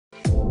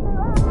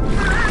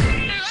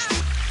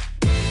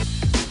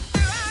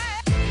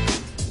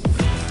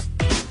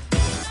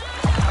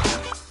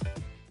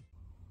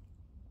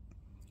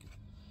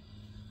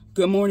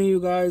Good morning, you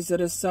guys. It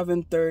is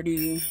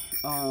 7:30.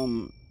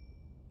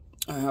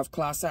 I have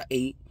class at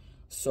 8.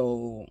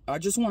 So I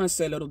just want to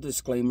say a little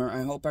disclaimer.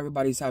 I hope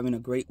everybody's having a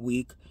great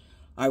week.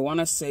 I want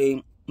to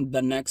say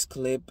the next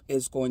clip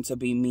is going to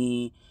be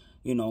me,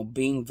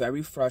 being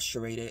very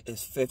frustrated.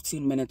 It's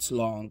 15 minutes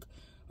long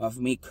of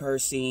me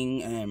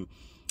cursing, and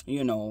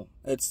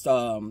it's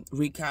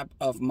recap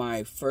of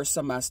my first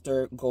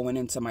semester going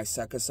into my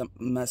second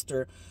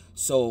semester.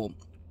 So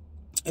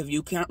if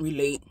you can't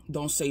relate,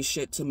 don't say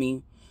shit to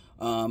me.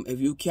 If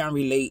you can't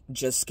relate,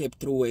 just skip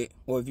through it.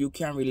 Or if you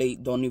can't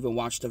relate, don't even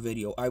watch the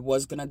video. I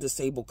was going to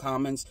disable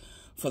comments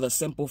for the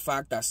simple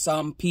fact that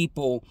some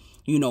people,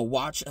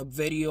 watch a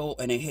video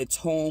and it hits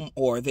home,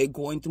 or they're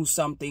going through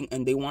something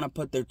and they want to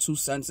put their 2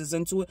 cents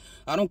into it.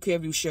 I don't care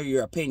if you share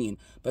your opinion,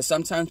 but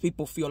sometimes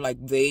people feel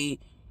like they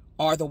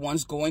are the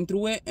ones going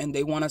through it and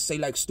they want to say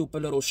like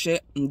stupid little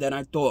shit. And then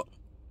I thought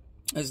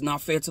it's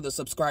not fair to the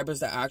subscribers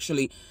that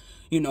actually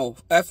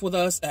F with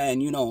us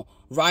and,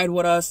 ride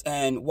with us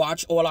and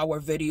watch all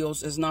our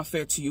videos. It's not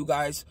fair to you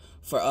guys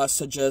for us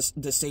to just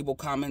disable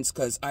comments,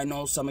 because I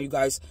know some of you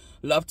guys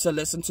love to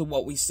listen to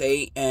what we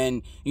say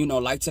and,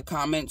 like to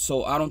comment.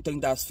 So I don't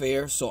think that's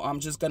fair. So I'm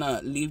just going to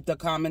leave the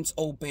comments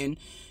open.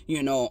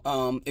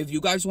 If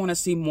you guys want to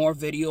see more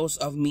videos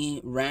of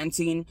me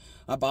ranting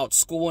about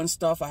school and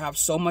stuff, I have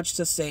so much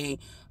to say.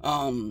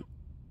 So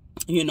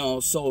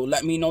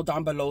let me know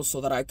down below so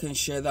that I can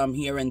share them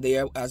here and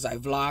there as I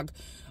vlog.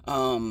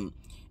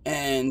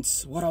 And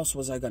what else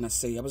was I gonna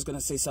say? I was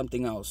gonna say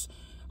something else.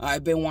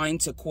 I've been wanting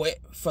to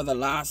quit for the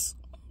last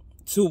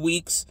 2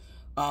 weeks,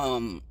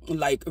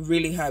 like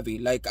really heavy.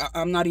 Like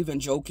I'm not even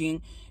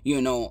joking.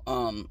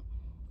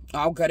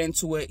 I'll get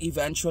into it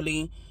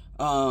eventually,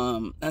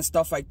 and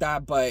stuff like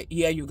that. But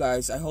yeah, you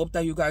guys, I hope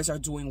that you guys are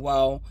doing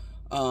well.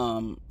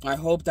 I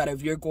hope that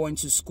if you're going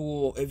to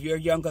school, if you're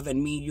younger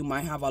than me, you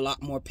might have a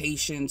lot more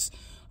patience.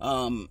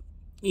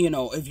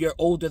 If you're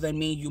older than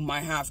me, you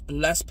might have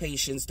less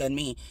patience than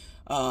me.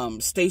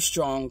 Stay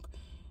strong.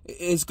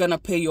 It's gonna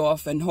pay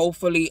off, and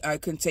hopefully I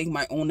can take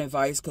my own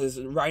advice, because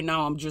right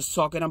now I'm just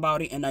talking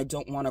about it and I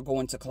don't want to go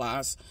into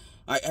class.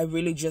 I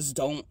really just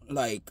don't.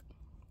 Like,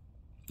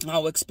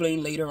 I'll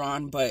explain later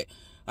on, but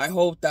I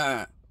hope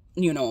that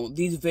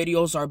these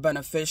videos are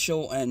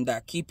beneficial and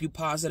that keep you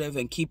positive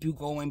and keep you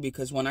going,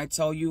 because when I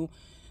tell you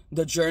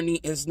the journey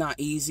is not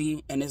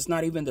easy, and it's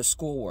not even the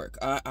schoolwork.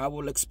 I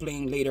will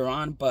explain later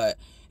on, but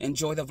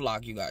enjoy the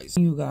vlog, you guys.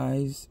 You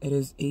guys, it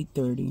is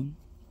 8:30.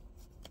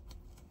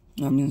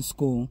 I'm in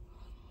school.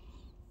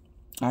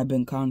 I've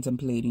been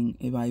contemplating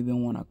if I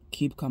even want to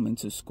keep coming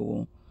to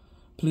school.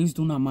 Please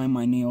do not mind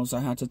my nails. I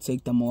had to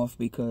take them off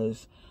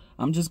because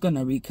I'm just going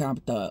to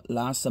recap the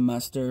last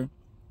semester,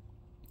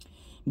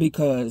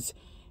 because,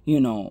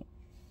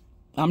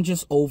 I'm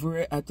just over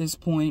it at this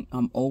point.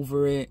 I'm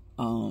over it.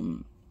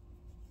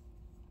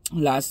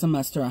 Last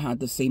semester, I had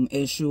the same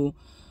issue.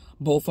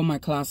 Both of my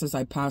classes,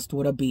 I passed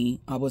with a B.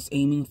 I was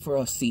aiming for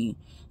a C.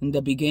 In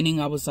the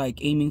beginning, I was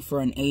like aiming for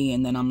an A.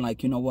 And then I'm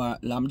like, you know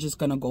what? I'm just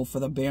going to go for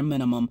the bare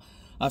minimum,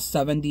 a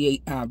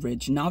 78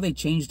 average. Now they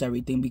changed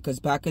everything, because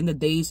back in the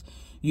days,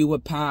 you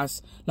would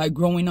pass. Like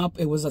growing up,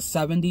 it was a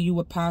 70 you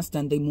would pass.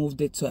 Then they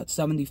moved it to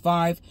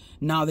 75.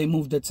 Now they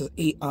moved it to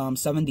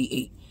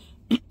 78.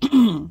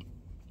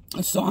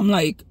 So I'm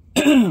like,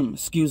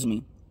 excuse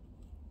me.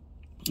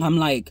 I'm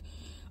like,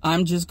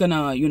 I'm just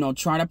gonna,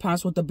 try to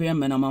pass with the bare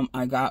minimum.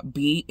 I got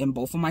B in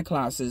both of my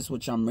classes,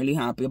 which I'm really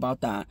happy about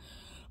that.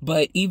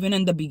 But even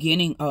in the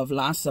beginning of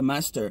last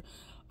semester,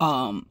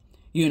 I'm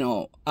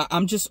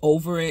just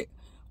over it.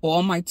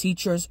 All my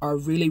teachers are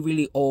really,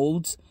 really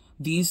old.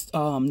 These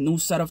new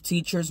set of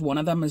teachers, one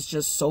of them is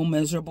just so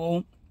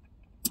miserable.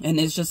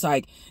 And it's just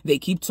like they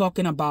keep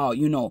talking about,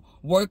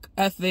 work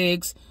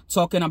ethics,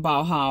 talking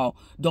about how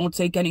don't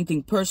take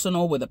anything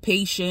personal with a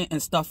patient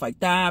and stuff like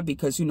that,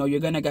 because, you're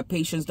going to get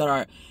patients that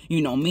are,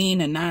 mean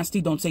and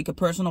nasty. Don't take it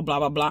personal, blah,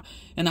 blah, blah.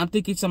 And I'm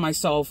thinking to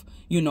myself,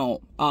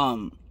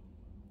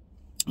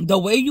 the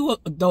way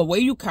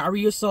you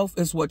carry yourself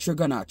is what you're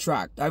gonna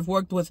attract. I've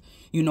worked with,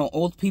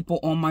 old people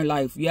all my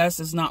life. Yes,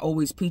 it's not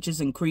always peaches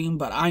and cream,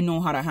 but I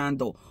know how to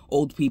handle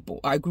old people.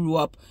 I grew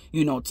up,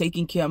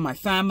 taking care of my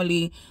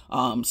family,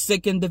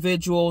 sick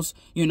individuals,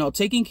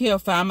 taking care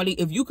of family.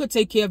 If you could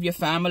take care of your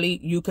family,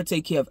 you could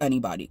take care of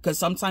anybody. Because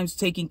sometimes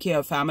taking care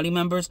of family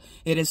members,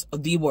 it is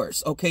the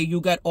worst, okay?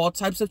 You get all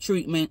types of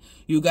treatment.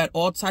 You get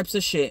all types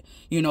of shit,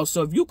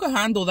 So if you could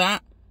handle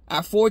that,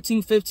 at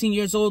 14, 15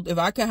 years old, if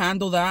I can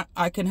handle that,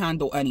 I can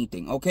handle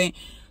anything, okay?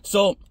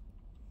 So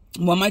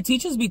when my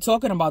teachers be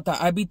talking about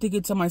that, I be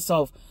thinking to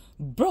myself,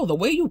 bro, the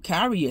way you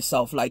carry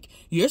yourself, like,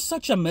 you're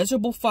such a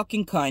miserable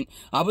fucking cunt.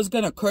 I was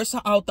gonna curse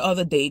her out the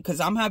other day because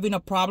I'm having a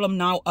problem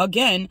now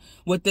again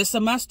with this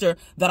semester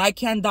that I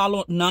can't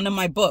download none of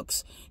my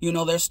books.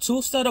 There's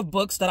 2 set of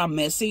books that I'm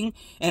missing,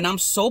 and I'm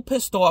so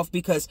pissed off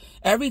because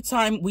every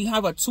time we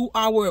have a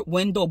 2-hour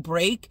window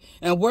break,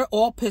 and we're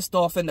all pissed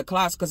off in the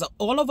class because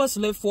all of us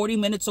live 40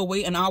 minutes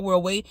away, an hour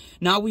away.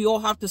 Now we all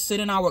have to sit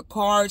in our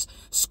cars,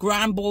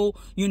 scramble,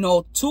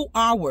 2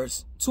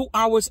 hours, 2.5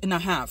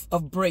 hours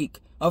of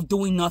break of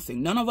doing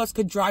nothing. None of us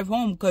could drive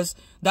home because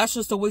that's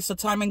just a waste of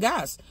time and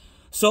gas.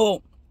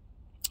 So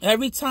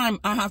every time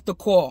I have to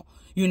call,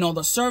 you know,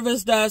 the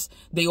service desk,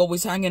 they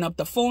always hanging up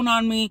the phone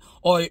on me,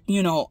 or,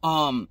 you know,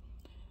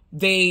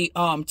 they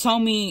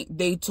told me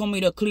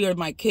to clear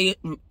my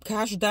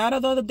cache data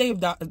the other day,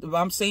 if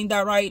I'm saying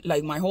that right,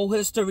 like my whole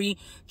history,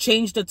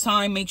 change the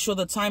time, make sure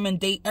the time and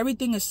date,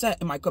 everything is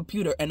set in my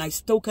computer, and I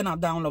still cannot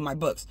download my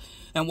books.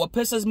 And what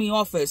pisses me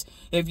off is,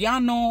 if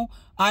y'all know,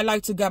 I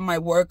like to get my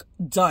work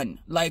done.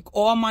 Like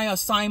all my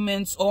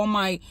assignments, all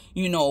my,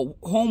 you know,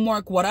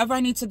 homework, whatever I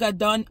need to get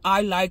done,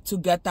 I like to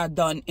get that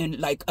done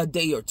in like a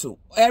day or two.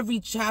 Every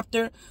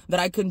chapter that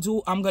I can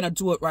do, I'm going to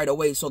do it right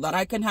away so that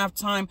I can have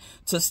time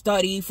to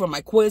study for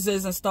my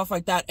quizzes and stuff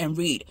like that and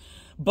read.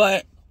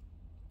 But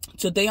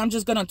today I'm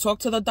just going to talk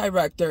to the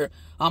director.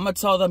 I'm going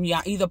to tell them,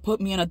 yeah, either put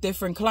me in a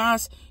different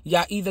class,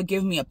 yeah, either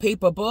give me a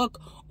paper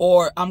book,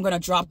 or I'm going to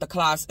drop the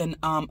class and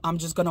I'm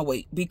just going to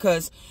wait.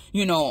 Because,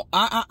 you know,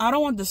 I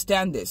don't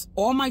understand this.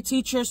 All my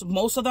teachers,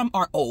 most of them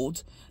are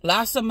old.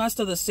 Last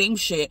semester, the same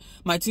shit.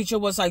 My teacher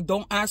was like,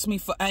 don't ask me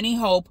for any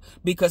help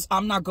because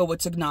I'm not good with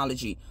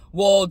technology.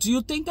 Well, do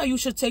you think that you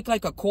should take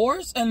like a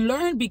course and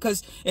learn?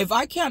 Because if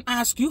I can't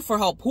ask you for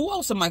help, who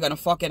else am I going to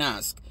fucking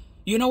ask?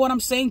 You know what I'm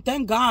saying?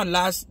 Thank God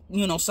last,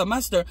 you know,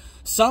 semester,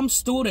 some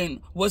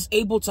student was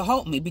able to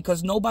help me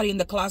because nobody in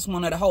the class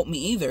wanted to help me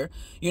either.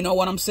 You know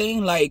what I'm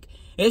saying? Like,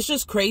 it's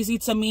just crazy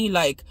to me.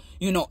 Like,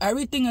 you know,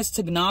 everything is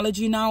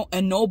technology now,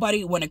 and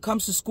nobody, when it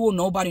comes to school,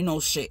 nobody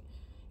knows shit.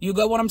 You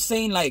get what I'm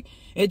saying? Like,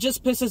 it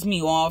just pisses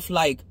me off.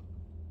 Like,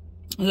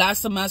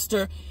 last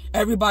semester,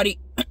 everybody,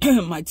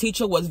 my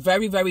teacher was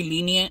very, very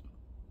lenient.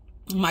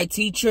 My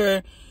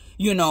teacher,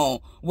 you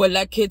know, would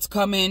let kids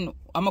come in.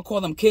 I'm going to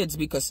call them kids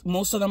because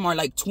most of them are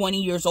like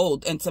 20 years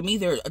old. And to me,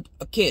 they're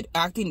a kid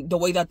acting the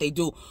way that they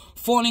do,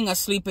 falling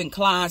asleep in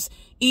class,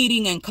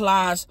 eating in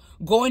class,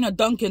 going to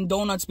Dunkin'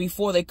 Donuts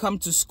before they come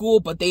to school,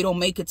 but they don't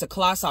make it to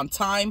class on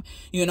time,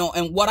 you know.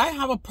 And what I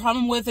have a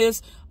problem with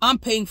is I'm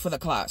paying for the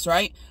class,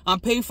 right? I'm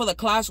paying for the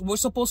class. We're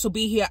supposed to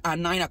be here at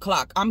 9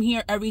 o'clock. I'm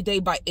here every day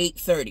by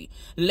 8:30.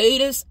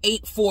 Latest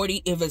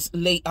 8:40 if it's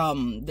late.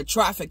 The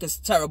traffic is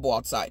terrible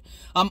outside.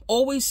 I'm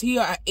always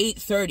here at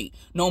 8:30,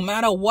 no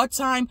matter what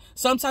time.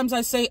 Sometimes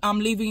I say I'm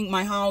leaving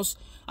my house.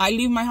 I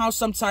leave my house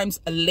sometimes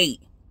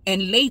late.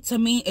 And late to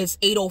me is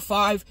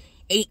 8:05,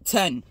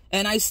 8:10.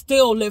 And I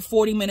still live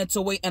 40 minutes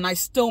away, and I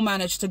still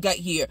manage to get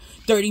here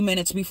 30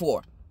 minutes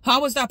before.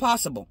 How is that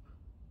possible?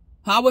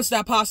 How is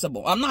that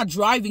possible? I'm not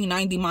driving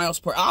 90 miles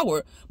per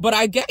hour, but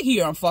I get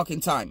here on fucking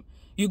time.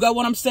 You got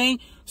what I'm saying?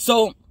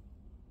 So,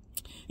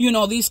 you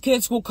know, these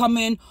kids will come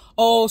in,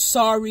 oh,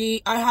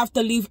 sorry, I have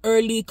to leave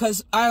early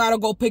because I got to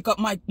go pick up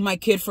my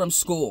kid from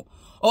school.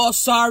 Oh,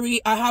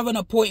 sorry, I have an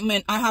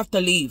appointment, I have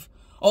to leave.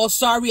 Oh,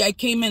 sorry, I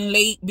came in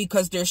late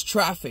because there's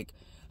traffic.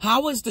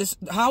 How is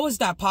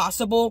that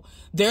possible?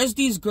 There's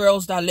these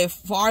girls that live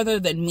farther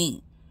than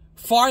me,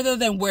 farther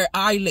than where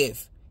I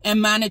live,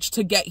 and manage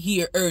to get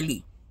here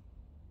early.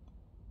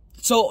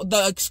 So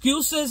the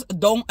excuses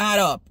don't add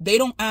up. They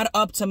don't add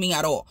up to me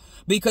at all.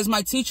 Because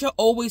my teacher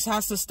always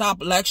has to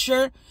stop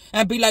lecture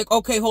and be like,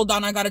 okay, hold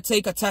on, I got to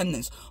take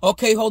attendance.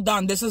 Okay, hold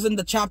on, this isn't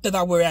the chapter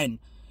that we're in.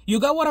 You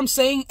got what I'm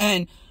saying?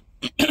 And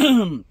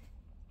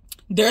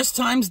there's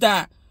times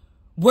that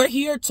we're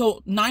here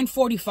till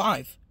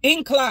 9:45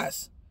 in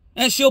class.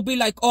 And she'll be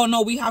like, oh,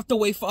 no, we have to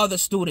wait for other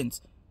students.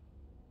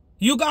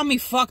 You got me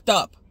fucked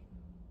up.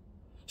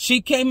 She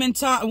came in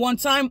one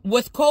time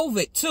with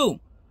COVID, too.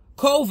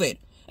 COVID.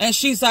 And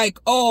she's like,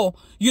 oh,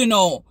 you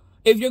know,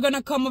 if you're going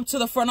to come up to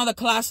the front of the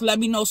class, let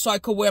me know so I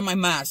could wear my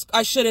mask.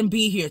 I shouldn't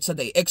be here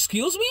today.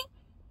 Excuse me?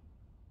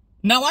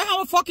 Now, I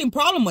have a fucking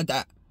problem with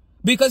that.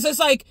 Because it's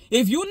like,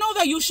 if you know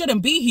that you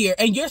shouldn't be here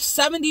and you're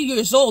 70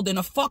 years old in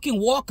a fucking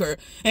walker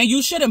and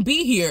you shouldn't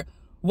be here,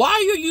 why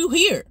are you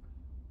here?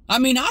 I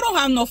mean, I don't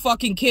have no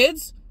fucking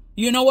kids.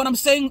 You know what I'm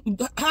saying?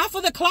 Half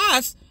of the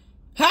class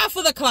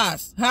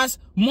has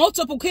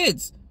multiple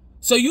kids.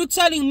 So you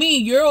telling me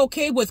you're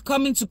okay with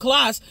coming to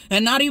class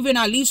and not even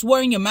at least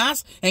wearing your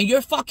mask, and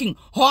you're fucking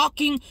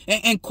hawking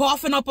and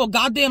coughing up a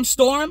goddamn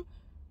storm?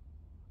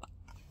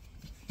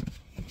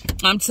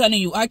 I'm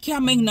telling you, I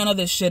can't make none of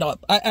this shit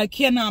up. I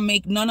cannot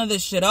make none of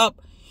this shit up.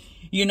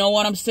 You know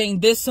what I'm saying?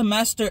 This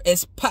semester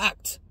is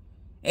packed.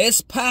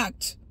 It's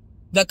packed.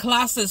 The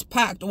class is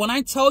packed. When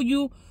I tell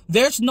you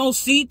there's no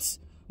seats,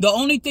 the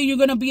only thing you're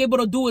going to be able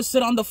to do is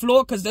sit on the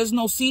floor because there's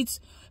no seats.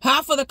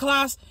 Half of the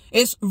class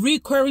is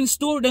recurring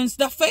students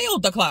that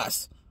failed the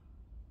class.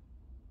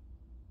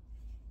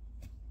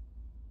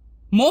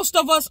 Most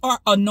of us are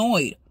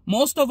annoyed.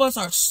 Most of us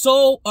are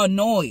so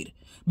annoyed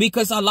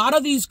because a lot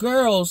of these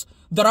girls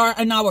that are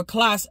in our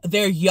class,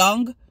 they're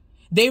young.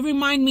 They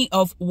remind me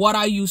of what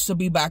I used to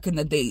be back in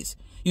the days.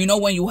 You know,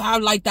 when you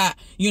have like that,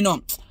 you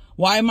know,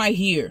 why am I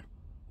here?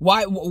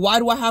 Why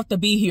do I have to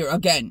be here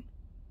again?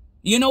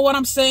 You know what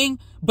I'm saying?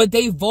 But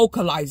they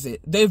vocalize it.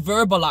 They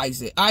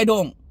verbalize it. I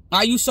don't.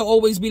 I used to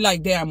always be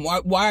like, damn,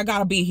 why I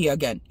gotta be here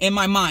again in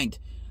my mind?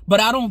 But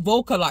I don't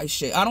vocalize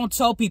shit. I don't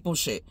tell people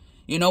shit.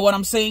 You know what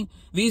I'm saying?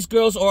 These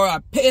girls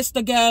are pissed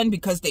again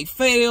because they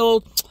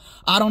failed.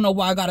 I don't know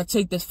why I gotta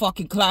take this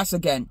fucking class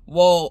again.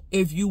 Well,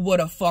 if you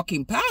would have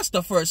fucking passed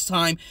the first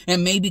time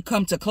and maybe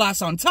come to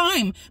class on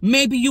time,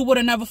 maybe you would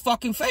have never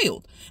fucking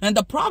failed. And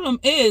the problem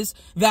is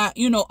that,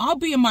 you know, I'll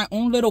be in my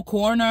own little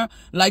corner.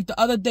 Like the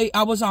other day,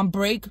 I was on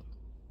break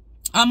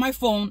on my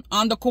phone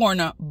on the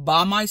corner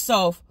by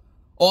myself.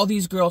 All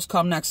these girls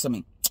come next to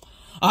me.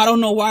 I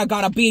don't know why I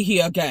gotta be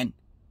here again.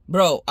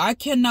 Bro, I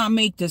cannot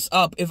make this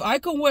up. If I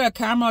can wear a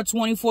camera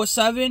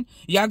 24/7,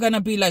 y'all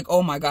gonna be like,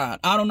 oh my God,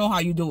 I don't know how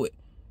you do it.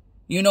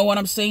 You know what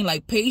I'm saying?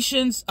 Like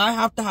patience, I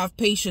have to have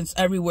patience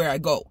everywhere I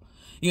go.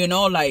 You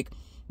know, like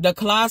the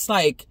class,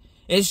 like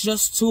it's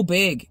just too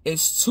big.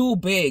 It's too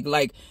big.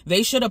 Like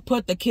they should have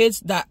put the kids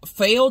that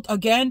failed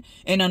again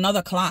in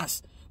another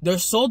class. They're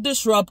so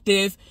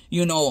disruptive,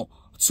 you know.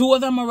 2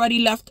 of them already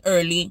left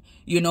early,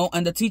 you know,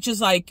 and the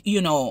teacher's like, you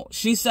know,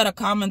 she said a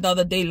comment the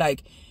other day,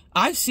 like,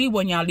 I see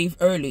when y'all leave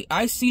early.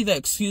 I see the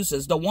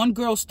excuses. The one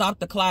girl stopped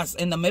the class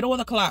in the middle of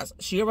the class.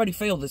 She already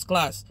failed this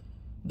class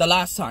the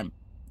last time.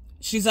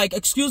 She's like,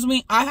 excuse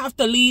me, I have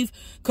to leave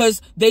because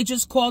they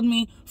just called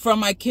me from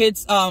my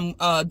kid's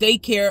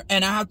daycare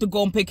and I have to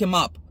go and pick him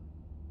up.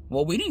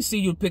 Well, we didn't see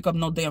you pick up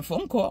no damn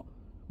phone call,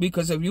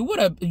 because if you would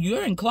have,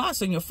 you're in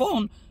class on your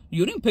phone,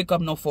 you didn't pick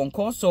up no phone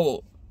call.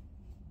 So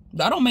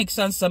that don't make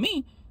sense to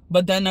me.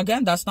 But then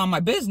again, that's not my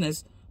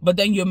business. But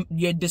then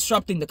you're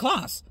disrupting the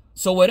class.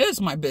 So it is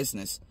my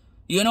business.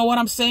 You know what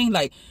I'm saying?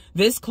 Like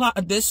this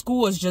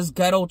school is just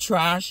ghetto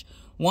trash.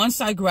 Once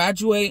I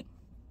graduate,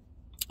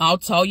 I'll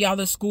tell y'all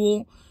the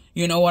school.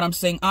 You know what I'm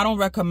saying? I don't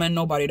recommend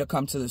nobody to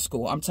come to the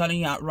school. I'm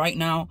telling y'all right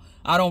now,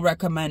 I don't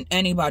recommend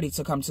anybody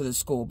to come to the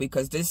school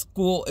because this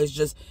school is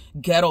just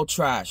ghetto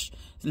trash.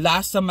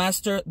 Last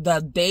semester, the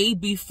day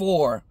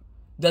before,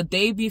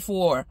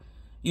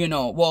 you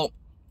know, well,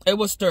 it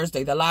was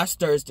Thursday, the last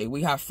Thursday.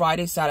 We have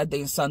Friday,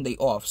 Saturday, and Sunday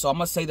off. So I'm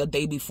going to say the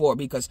day before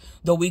because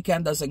the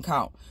weekend doesn't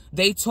count.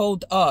 They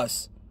told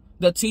us,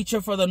 the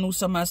teacher for the new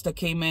semester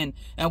came in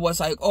and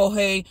was like, oh,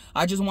 hey,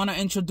 I just want to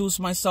introduce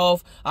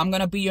myself. I'm going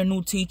to be your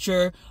new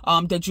teacher.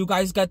 Did you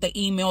guys get the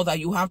email that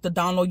you have to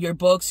download your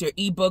books, your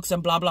ebooks,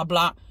 and blah, blah,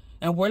 blah?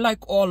 And we're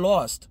like all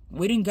lost.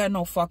 We didn't get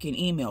no fucking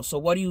email. So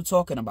what are you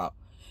talking about?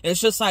 It's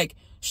just like,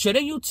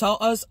 shouldn't you tell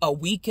us a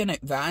week in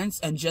advance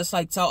and just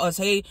like tell us,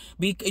 hey,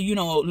 you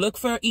know, look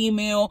for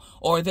email,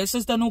 or this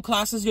is the new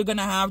classes you're going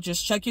to have.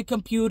 Just check your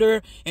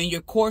computer in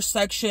your course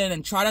section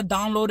and try to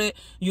download it,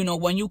 you know,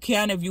 when you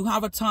can. If you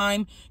have a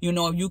time, you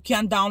know, if you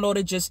can't download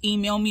it, just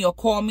email me or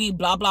call me,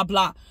 blah, blah,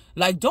 blah.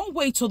 Like, don't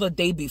wait till the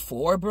day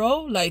before,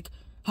 bro. Like,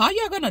 how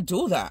y'all going to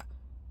do that?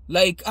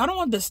 Like, I don't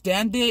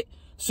understand it.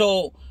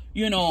 So,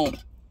 you know,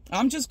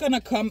 I'm just going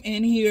to come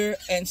in here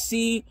and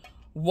see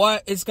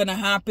what is going to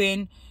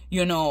happen.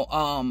 You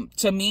know,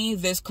 to me,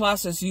 this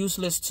class is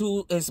useless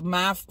too. It's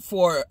math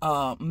for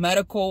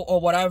medical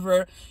or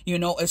whatever. You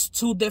know, it's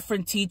 2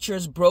 different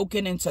teachers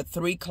broken into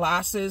 3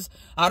 classes.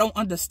 I don't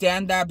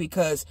understand that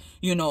because,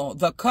 you know,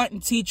 the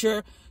cutting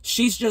teacher,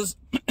 she's just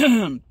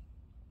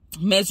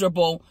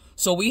miserable.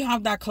 So we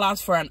have that class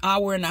for an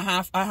hour and a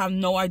half. I have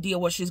no idea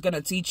what she's going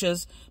to teach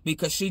us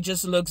because she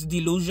just looks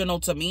delusional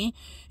to me.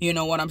 You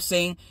know what I'm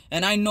saying?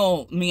 And I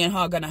know me and her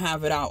are going to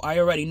have it out. I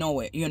already know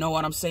it. You know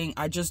what I'm saying?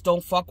 I just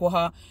don't fuck with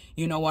her.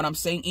 You know what I'm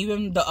saying?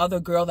 Even the other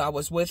girl that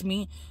was with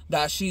me,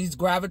 that she's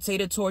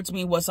gravitated towards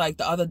me, was like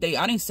the other day.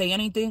 I didn't say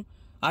anything.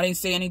 I didn't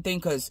say anything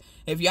because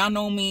if y'all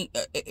know me,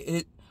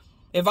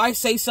 if I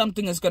say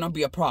something, it's going to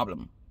be a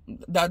problem.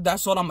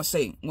 That's what I'm going to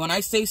say. When I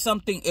say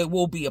something, it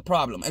will be a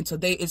problem. And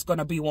today is going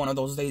to be one of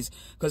those days.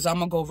 Because I'm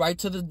going to go right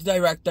to the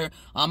director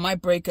on my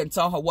break and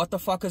tell her what the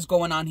fuck is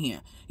going on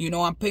here. You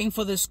know, I'm paying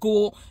for this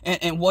school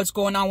and what's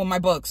going on with my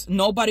books.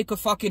 Nobody could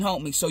fucking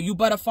help me. So you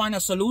better find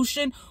a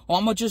solution or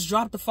I'm going to just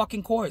drop the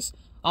fucking course.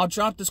 I'll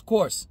drop this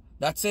course.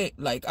 That's it.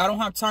 Like, I don't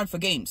have time for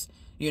games.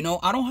 You know,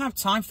 I don't have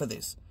time for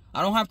this.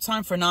 I don't have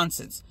time for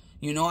nonsense.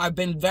 You know, I've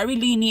been very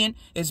lenient.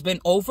 It's been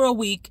over a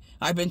week.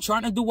 I've been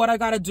trying to do what I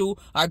got to do.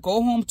 I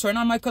go home, turn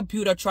on my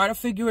computer, try to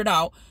figure it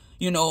out.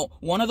 You know,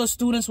 one of the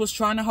students was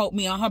trying to help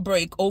me on her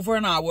break over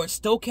an hour.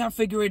 Still can't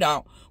figure it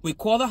out. We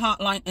call the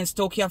hotline and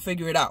still can't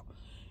figure it out.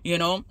 You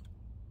know,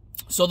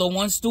 so the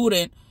one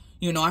student,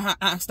 you know, I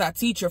asked that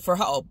teacher for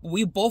help.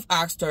 We both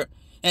asked her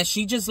and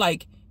she just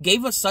like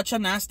gave us such a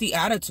nasty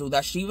attitude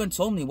that she even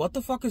told me, what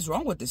the fuck is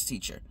wrong with this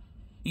teacher?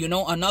 You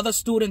know, another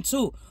student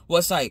too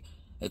was like,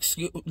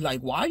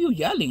 like, why are you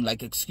yelling?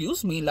 Like,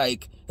 excuse me,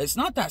 like, it's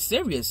not that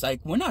serious.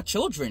 Like, we're not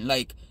children.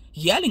 Like,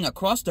 yelling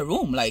across the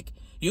room. Like,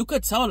 you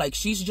could tell, like,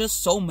 she's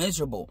just so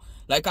miserable.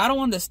 Like, I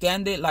don't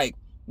understand it. Like,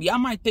 y'all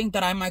might think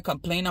that I might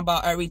complain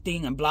about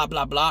everything and blah,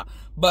 blah, blah.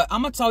 But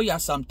I'm going to tell y'all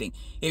something.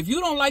 If you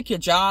don't like your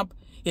job,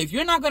 if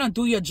you're not going to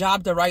do your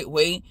job the right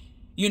way,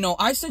 you know,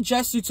 I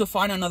suggest you to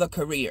find another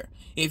career.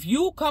 If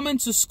you come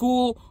into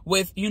school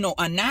with, you know,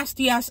 a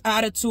nasty ass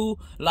attitude,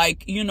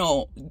 like, you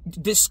know,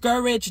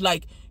 discouraged,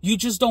 like you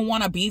just don't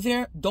want to be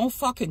there, don't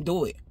fucking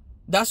do it.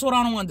 That's what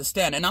I don't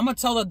understand. And I'm going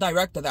to tell the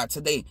director that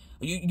today.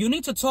 You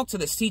need to talk to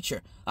this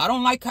teacher. I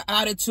don't like her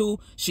attitude.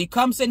 She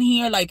comes in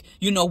here like,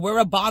 you know, we're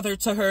a bother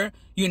to her.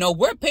 You know,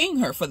 we're paying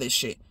her for this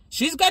shit.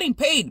 She's getting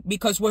paid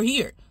because we're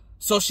here.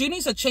 So she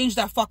needs to change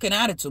that fucking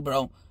attitude,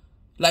 bro.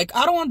 Like,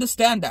 I don't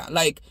understand that.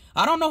 Like,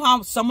 I don't know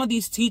how some of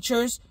these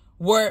teachers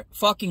were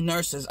fucking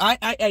nurses.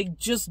 I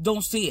just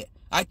don't see it.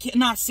 I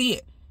cannot see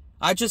it.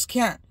 I just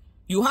can't.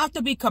 You have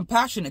to be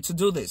compassionate to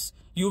do this.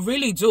 You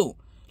really do.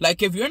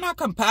 Like, if you're not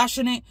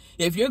compassionate,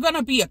 if you're going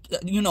to be,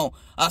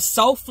 a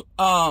self,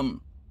 how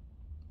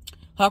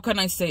can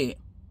I say it?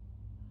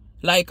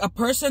 Like, a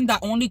person that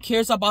only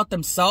cares about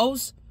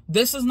themselves,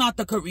 this is not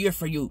the career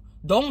for you.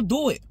 Don't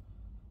do it.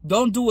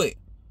 Don't do it.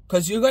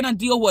 Because you're going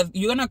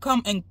to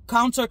come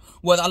encounter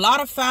with a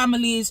lot of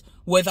families,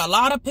 with a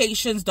lot of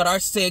patients that are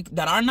sick,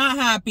 that are not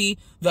happy,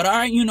 that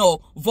are,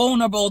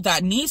 vulnerable,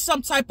 that need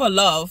some type of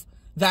love,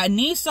 that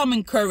need some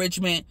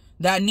encouragement,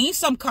 that need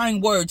some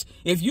kind words.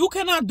 If you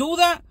cannot do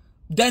that,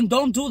 then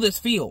don't do this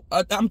field.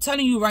 I'm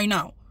telling you right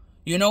now.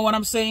 You know what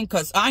I'm saying?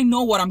 Because I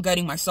know what I'm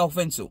getting myself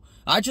into.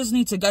 I just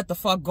need to get the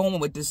fuck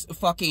going with this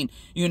fucking,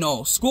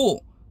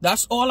 school.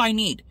 That's all I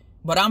need.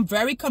 But I'm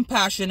very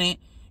compassionate.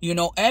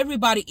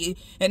 Everybody,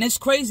 and it's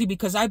crazy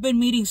because I've been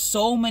meeting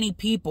so many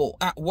people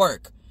at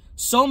work.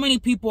 So many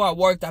people at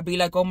work that be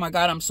like, oh my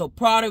God, I'm so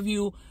proud of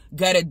you.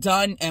 Get it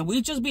done. And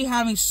we just be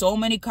having so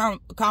many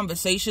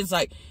conversations.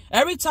 Like,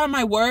 every time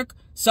I work,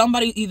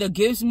 somebody either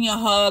gives me a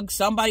hug,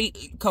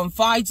 somebody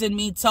confides in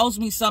me, tells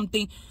me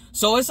something.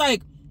 So it's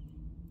like,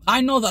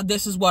 I know that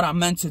this is what I'm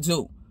meant to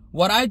do.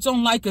 What I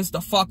don't like is the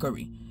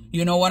fuckery.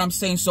 You know what I'm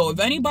saying? So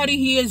if anybody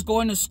here is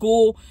going to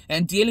school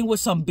and dealing with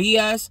some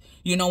BS,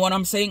 you know what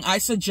I'm saying? I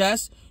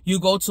suggest you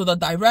go to the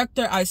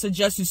director. I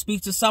suggest you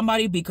speak to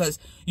somebody because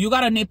you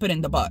got to nip it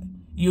in the bud.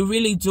 You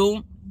really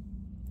do.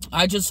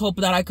 I just hope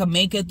that I can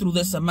make it through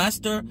this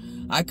semester.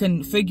 I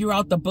can figure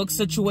out the book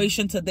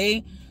situation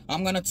today.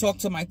 I'm going to talk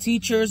to my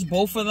teachers,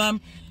 both of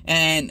them,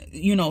 and,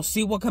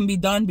 see what can be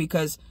done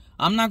because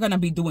I'm not going to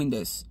be doing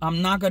this.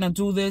 I'm not going to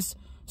do this.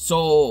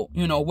 So,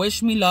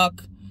 wish me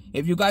luck.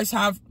 If you guys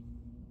have,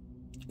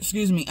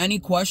 any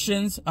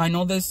questions, I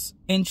know this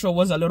intro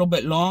was a little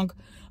bit long.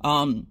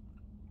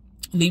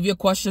 Leave your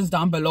questions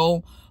down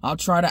below. I'll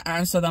try to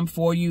answer them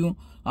for you.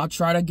 I'll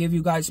try to give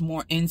you guys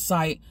more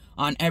insight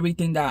on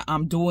everything that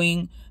I'm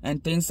doing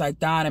and things like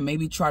that, and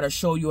maybe try to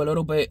show you a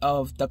little bit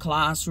of the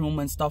classroom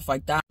and stuff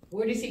like that.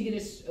 Where does he get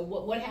his,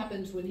 what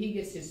happens when he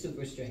gets his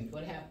super strength?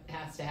 What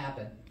has to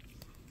happen?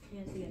 He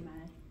has to get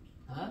mad.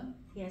 Huh?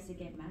 He has to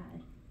get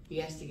mad. He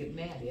has to get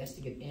mad. He has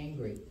to get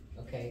angry.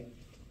 Okay?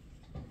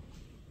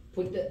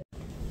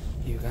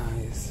 You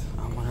guys,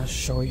 I want to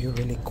show you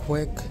really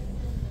quick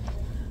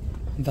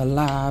the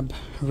lab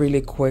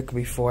really quick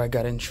before I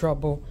get in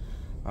trouble.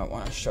 I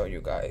want to show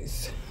you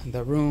guys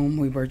the room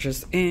we were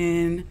just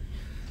in.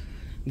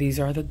 These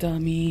are the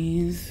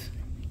dummies.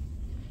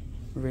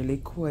 Really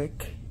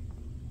quick.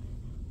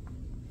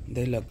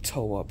 They look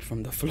toe up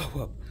from the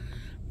floor up.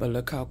 But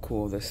look how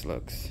cool this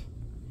looks.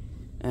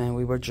 And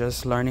we were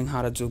just learning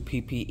how to do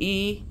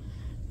PPE.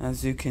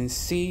 As you can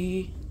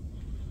see.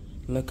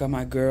 Look at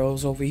my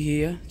girls over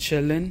here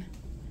chilling.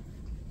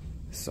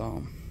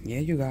 So, yeah,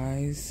 you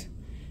guys.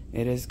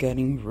 It is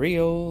getting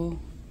real.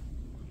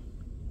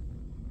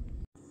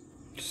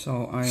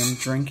 So, I am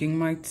drinking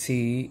my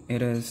tea.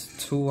 It is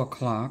 2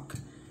 o'clock.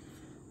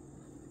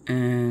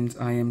 And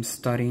I am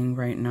studying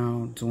right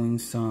now, doing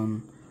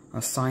some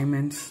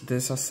assignments.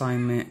 This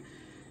assignment,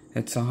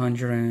 it's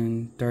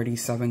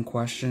 137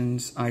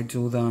 questions. I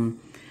do them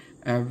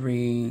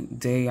every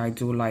day. I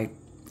do like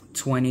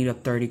 20 to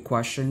 30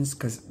 questions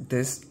because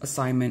this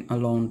assignment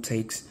alone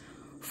takes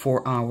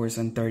 4 hours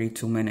and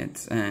 32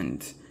 minutes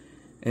and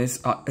it's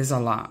a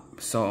lot.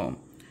 So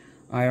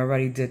I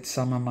already did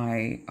some of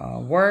my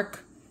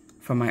work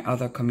for my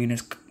other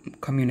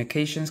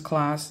communications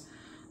class.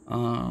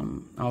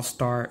 I'll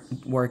start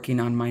working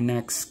on my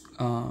next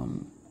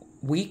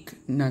week,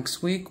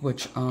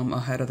 which I'm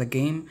ahead of the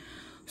game.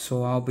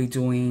 So I'll be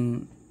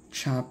doing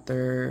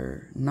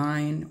chapter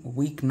 9,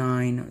 week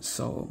 9.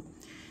 So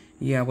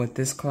yeah, with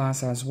this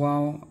class as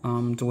well,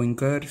 I'm doing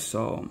good.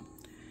 So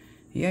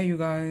yeah, you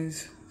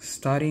guys,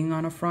 studying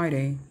on a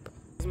Friday.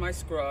 This is my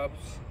scrubs.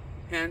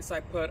 Hence, I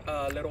put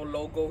a little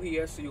logo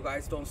here so you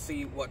guys don't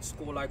see what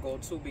school I go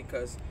to,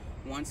 because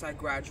once I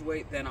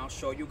graduate, then I'll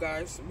show you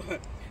guys.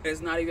 But it's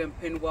not even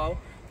pinned well.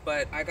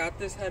 But I got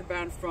this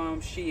headband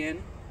from Shein.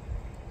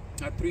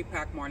 A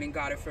 3-pack. Marlene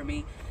got it for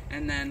me.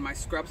 And then my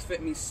scrubs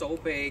fit me so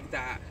big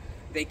that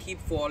they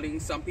keep falling.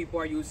 Some people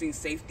are using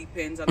safety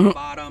pins at the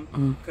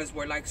bottom because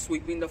we're like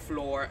sweeping the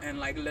floor, and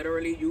like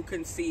literally you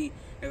can see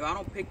if I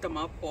don't pick them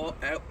up all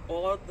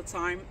the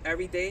time,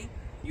 every day,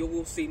 you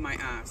will see my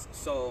ass.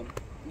 So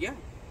yeah,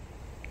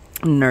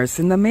 nurse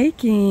in the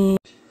making.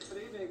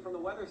 Good evening from the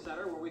Weather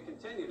Center, where we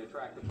continue to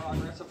track the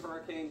progress of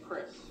Hurricane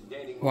Chris.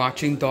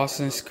 Watching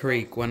Dawson's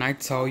Creek, when I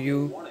tell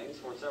you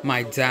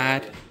my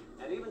dad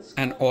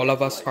and all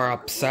of us are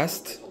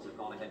obsessed,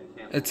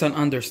 it's an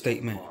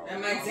understatement.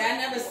 And my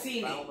dad never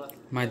seen it.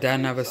 My dad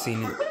never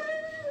seen it.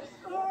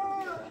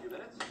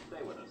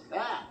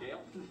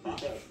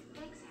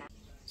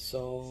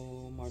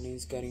 So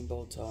Marlene's getting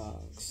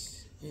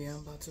Botox. Yeah, I'm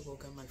about to go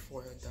get my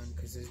forehead done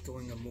because it's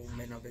doing a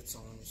movement of its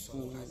own, so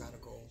I gotta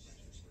go.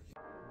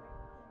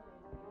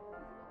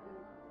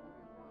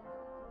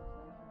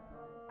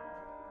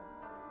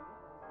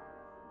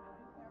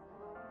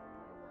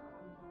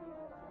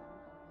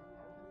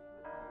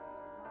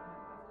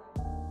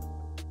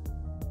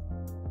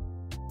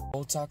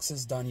 Botox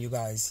is done, you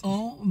guys.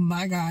 Oh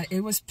my god,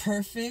 it was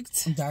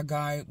perfect. That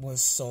guy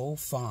was so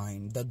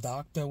fine. The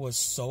doctor was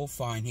so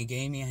fine. He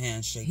gave me a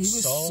handshake. He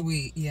was so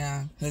sweet,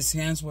 yeah. His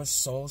hands were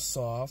so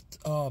soft.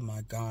 Oh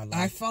my god. Like,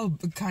 I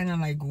felt kind of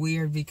like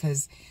weird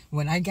because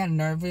when I get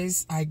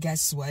nervous, I get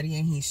sweaty,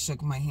 and he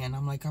shook my hand.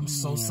 I'm like, I'm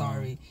so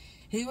sorry.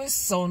 He was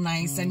so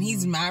nice, and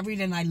he's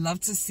married, and I love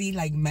to see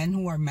like men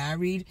who are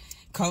married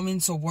come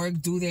into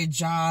work, do their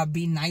job,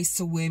 be nice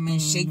to women,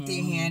 shake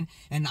their hand,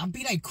 and not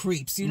be like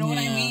creeps. You know what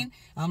I mean?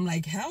 I'm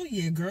like, hell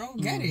yeah, girl,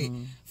 get it.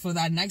 For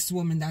that next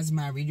woman that's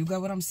married. You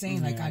get what I'm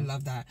saying? Like, I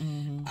love that.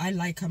 I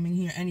like coming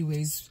here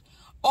anyways.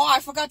 Oh,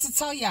 I forgot to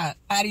tell ya,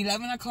 at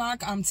 11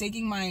 o'clock, I'm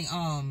taking my,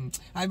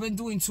 I've been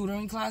doing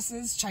tutoring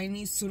classes,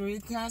 Chinese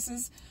tutoring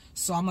classes.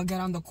 So I'm going to get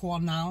on the call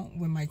now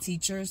with my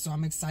teacher. So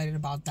I'm excited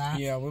about that.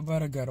 Yeah, we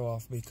better get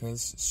off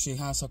because she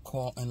has a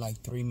call in like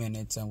 3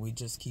 minutes and we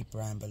just keep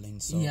rambling.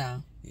 So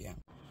yeah.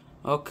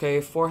 Okay,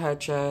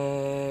 forehead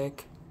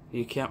check.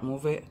 You can't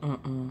move it?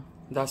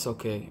 That's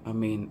okay. I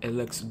mean, it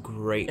looks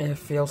great. It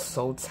feels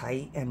so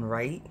tight and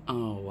right.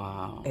 Oh,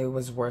 wow. It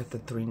was worth the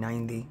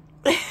 $3.90.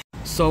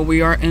 So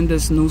we are in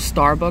this new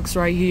Starbucks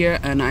right here.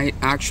 And I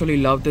actually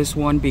love this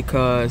one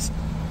because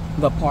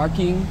the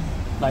parking...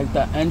 Like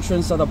the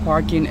entrance of the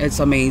parking, it's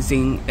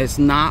amazing. It's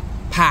not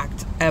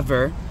packed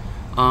ever.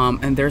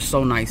 And they're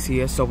so nice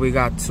here. So we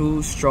got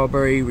 2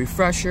 strawberry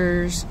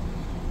refreshers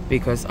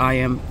because I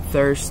am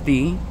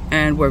thirsty.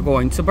 And we're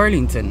going to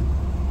Burlington.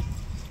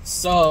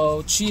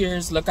 So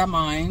cheers, look at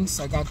mine.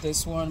 So I got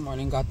this one,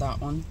 Marlene got that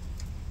one.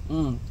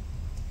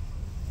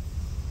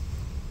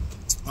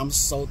 I'm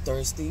so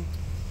thirsty.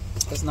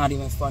 It's not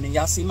even funny.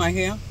 Y'all see my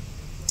hair?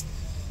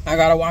 I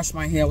gotta wash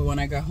my hair when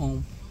I get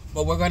home.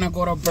 But we're going to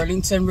go to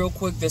Burlington real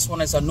quick. This one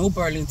is a new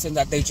Burlington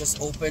that they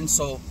just opened.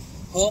 So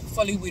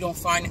hopefully we don't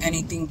find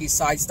anything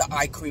besides the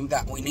eye cream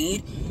that we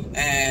need.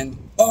 And,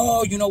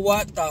 oh, you know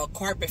what? The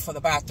carpet for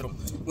the bathroom.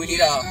 We need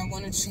I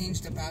want to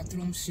change the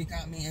bathroom. She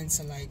got me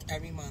into, like,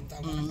 every month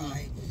I want to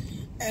buy.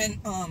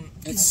 And,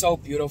 it's so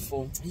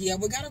beautiful. Yeah,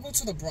 we got to go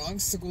to the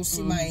Bronx to go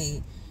see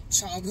my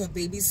childhood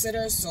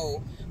babysitter.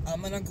 So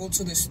I'm gonna go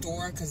to the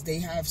store because they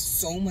have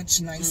so much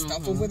nice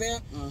stuff over there.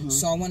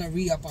 So I want to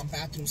re-up on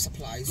bathroom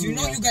supplies. You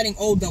know you're getting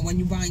older when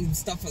you're buying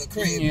stuff for the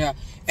crib. Yeah.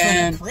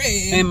 And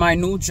in my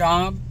new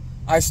job,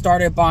 I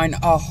started buying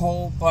a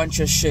whole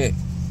bunch of shit.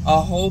 A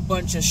whole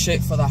bunch of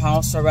shit for the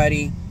house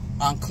already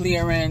on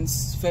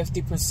clearance,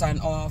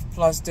 50% off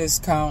plus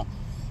discount.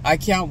 I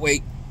can't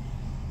wait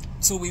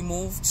till we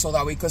move so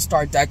that we could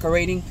start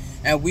decorating.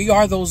 And we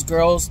are those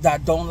girls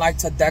that don't like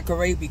to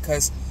decorate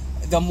because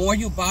the more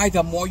you buy,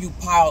 the more you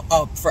pile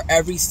up for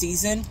every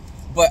season.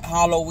 But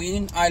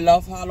Halloween, I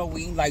love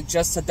Halloween, like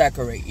just to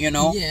decorate, you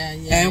know? Yeah.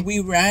 And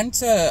we ran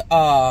to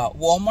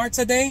Walmart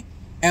today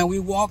and we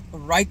walked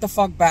right the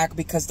fuck back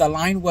because the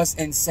line was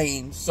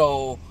insane.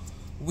 So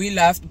we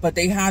left, but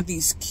they had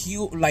these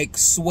cute, like,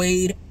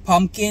 suede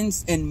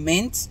pumpkins in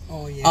mint.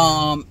 Oh,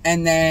 yeah.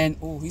 And then,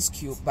 oh, he's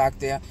cute back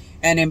there.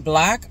 And in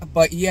black.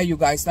 But yeah, you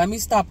guys, let me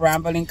stop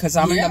rambling because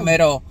I'm in the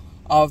middle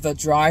of the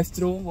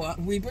drive-through.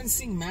 We've been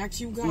seeing Mac,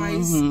 you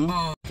guys.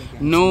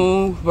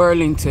 New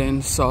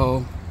Burlington.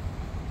 So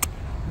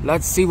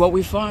let's see what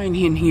we find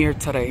in here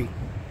today.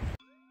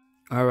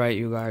 All right,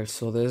 you guys.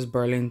 So this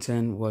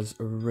Burlington was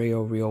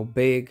real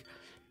big.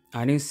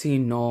 I didn't see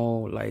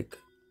no like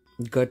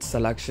good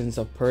selections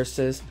of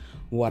purses.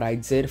 What I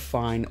did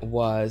find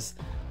was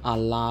a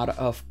lot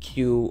of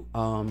cute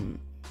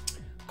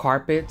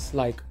carpets,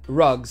 like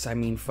rugs, I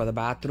mean, for the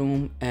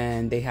bathroom.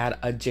 And they had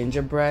a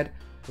gingerbread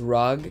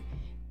rug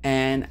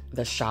and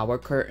the shower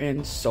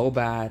curtain, so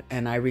bad,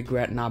 and I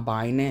regret not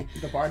buying it.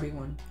 The Barbie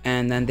one.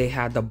 And then they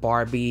had the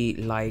Barbie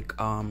like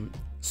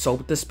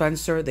soap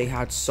dispenser. They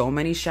had so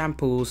many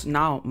shampoos.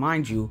 Now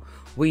mind you,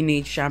 we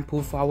need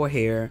shampoo for our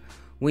hair,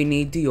 we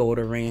need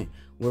deodorant,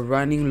 we're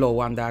running low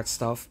on that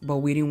stuff, but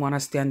we didn't want to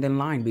stand in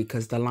line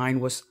because the line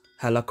was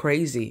hella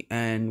crazy.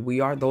 And we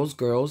are those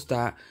girls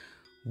that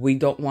we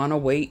don't want to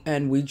wait,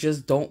 and we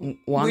just don't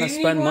want to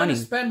spend money. We didn't want to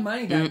spend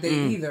money that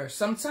day either.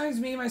 Sometimes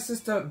me and my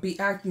sister be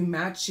acting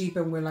mad cheap,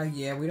 and we're like,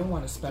 yeah, we don't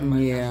want to spend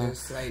money on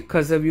this.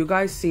 Because if you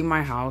guys see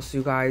my house,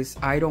 you guys,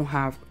 I don't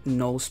have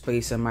no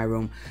space in my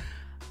room.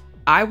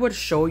 I would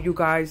show you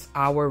guys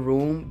our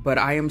room, but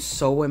I am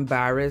so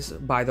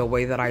embarrassed by the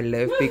way that I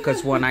live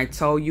because when I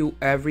tell you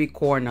every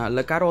corner,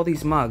 look at all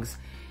these mugs.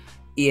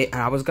 Yeah,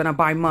 I was gonna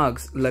buy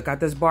mugs. Look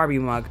at this Barbie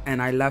mug,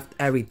 and I left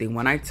everything.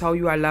 When I tell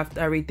you I left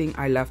everything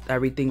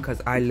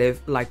because I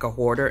live like a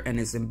hoarder, and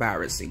it's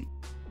embarrassing.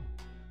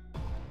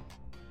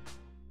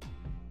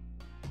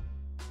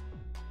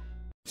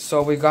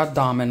 So we got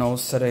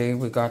Domino's today.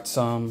 We got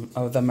some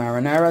of the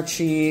marinara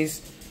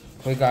cheese.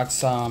 We got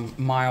some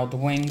mild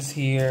wings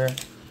here,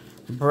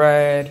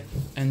 bread,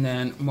 and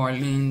then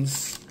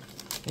Marlene's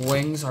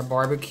wings are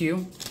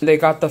barbecue. They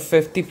got the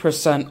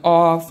 50%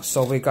 off,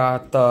 so we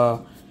got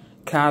the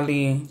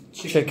Cali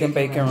chicken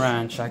bacon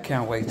ranch. I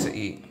can't wait to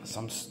eat,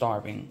 so I'm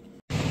starving.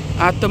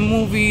 At the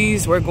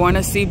movies, we're going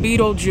to see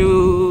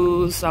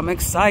BeetleJuice. I'm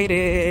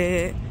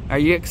excited. Are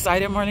you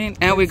excited, Marlene?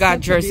 And we got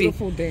Jersey.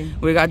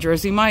 We got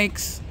Jersey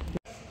Mike's.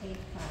 At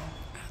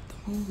the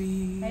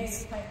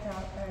movies.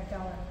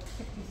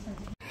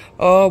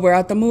 Oh, we're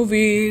at the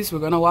movies. We're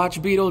gonna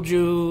watch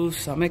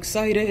BeetleJuice. I'm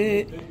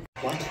excited.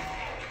 What?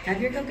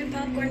 Have your Coke and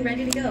popcorn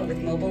ready to go with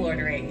mobile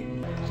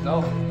ordering. Let's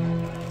go.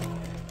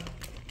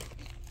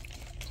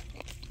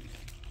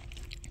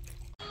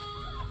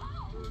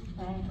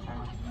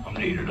 I'm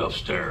needed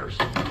upstairs.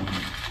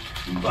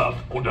 Bob,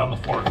 go down the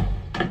floor.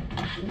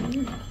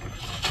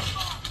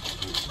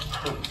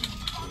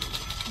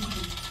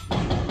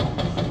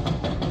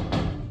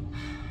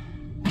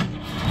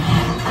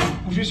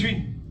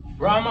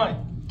 Where am I?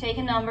 Take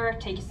a number,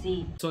 take a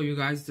seat. So you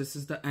guys, this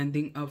is the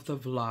ending of the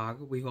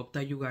vlog. We hope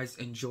that you guys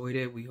enjoyed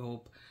it. We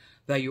hope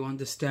that you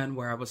understand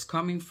where I was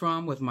coming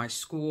from with my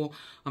school.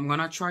 I'm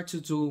gonna try to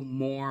do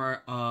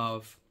more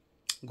of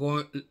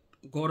go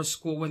to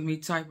school with me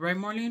type, right,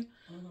 Marlene?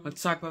 A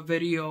type of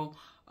video.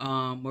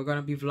 We're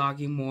gonna be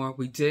vlogging more.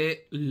 We did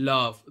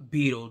love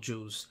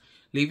BeetleJuice.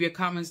 Leave your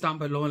comments down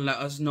below and let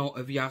us know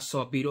if y'all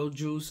saw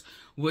BeetleJuice.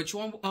 Which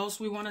one else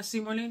we want to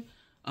see, Marlene?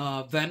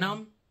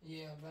 Venom.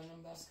 Yeah,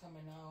 Venom, that's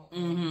coming out.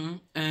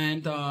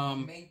 And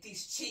make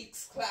these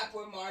cheeks clap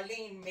with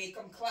Marlene. Make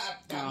them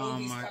clap. That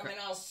movie's coming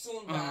out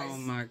soon, guys. Oh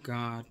my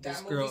God,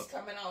 that movie's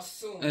coming out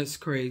soon. It's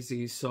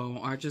crazy. So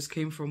I just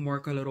came from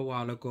work a little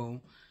while ago,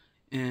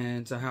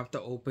 and I have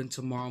to open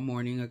tomorrow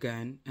morning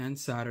again and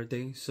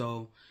Saturday.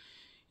 So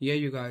yeah,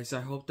 you guys, I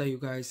hope that you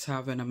guys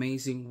have an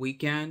amazing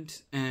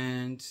weekend,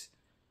 and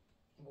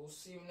we'll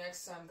see you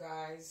next time,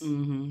 guys.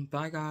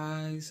 Bye,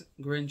 guys.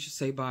 Grinch,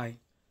 say bye.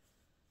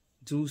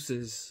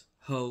 Deuces,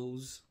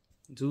 hoes.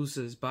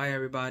 Deuces. Bye,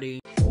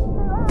 everybody.